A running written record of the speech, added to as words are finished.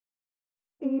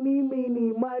Eenie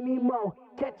Meenie, money mo.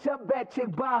 Catch a bad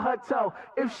chick by her toe.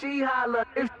 If she holler,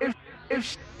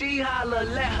 if she holler,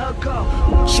 let her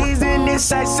go. She's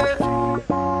indecisive,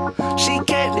 she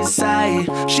can't decide.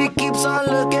 She keeps on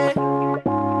looking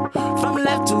from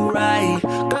left to right.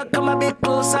 Girl, come a bit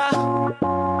closer.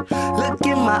 Look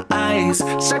in my eyes,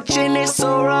 searching is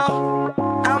so wrong.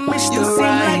 I miss the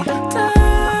right. You seem like the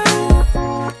type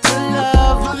to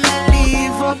love 'em and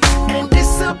leave 'em and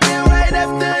disappear right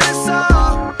after the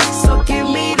song. So give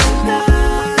me the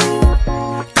night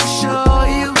to show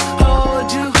you,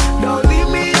 hold you. Don't leave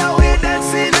me out here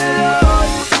dancing alone.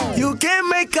 You can't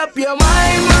make up your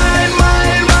mind, mind,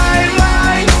 mind, mind,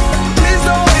 mind. Please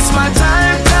don't waste my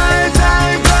time, time,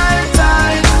 time, time,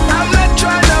 time. I'm not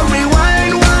trying to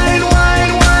rewind, wind,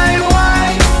 wind, wind,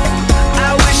 wind. I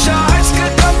wish our hearts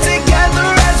could come together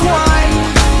as one.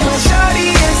 But shawty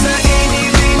is a eenie,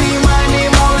 meenie, miny,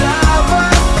 mo lover.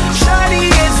 Shawty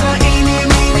is a eenie,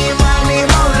 meenie, miny,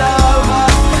 mo lover.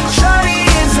 Shawty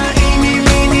is a eenie,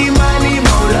 meenie, miny,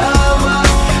 mo lover.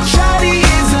 Shawty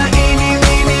is a eenie,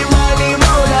 meenie, miny,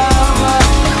 mo lover.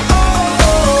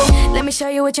 Oh. Let me show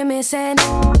you what you're missing.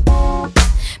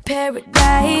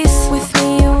 Paradise. With me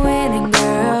you're winning,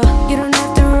 girl. You don't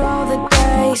have to roll the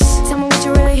dice. Tell me what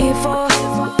you're really here for.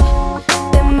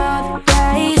 Them other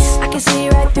guys, I can see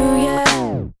right through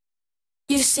you.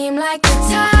 You seem like the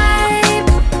type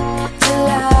to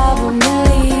love 'em and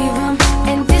leave 'em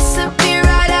and disappear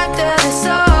right after the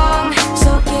song. So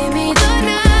give me the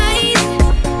night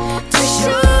to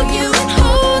show you and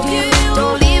hold you.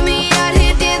 Don't leave me out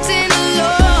here dancing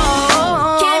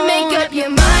alone. Can't make up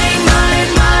your mind, mind,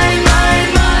 mind, mind,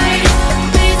 mind.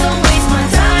 Please don't waste my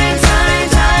time, time,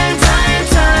 time, time,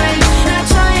 time. Not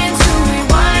trying to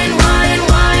rewind, wind,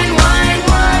 wind, wind,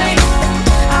 wind.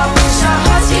 I wish our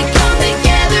hearts could come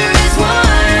together as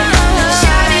one.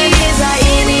 Shawty is a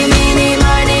eenie, meenie,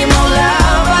 miny, mo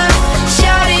lover.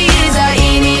 Shawty is a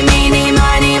eenie, meenie,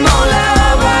 miny, mo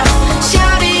lover.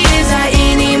 Shawty is a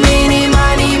eenie, meenie,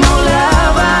 miny, mo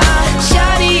lover.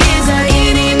 Shawty is a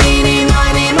eenie, meenie,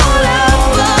 miny, mo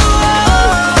lover.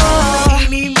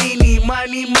 Eenie, meenie,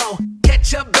 money mo.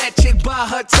 Catch a bad chick by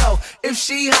her toe. If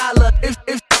she holler,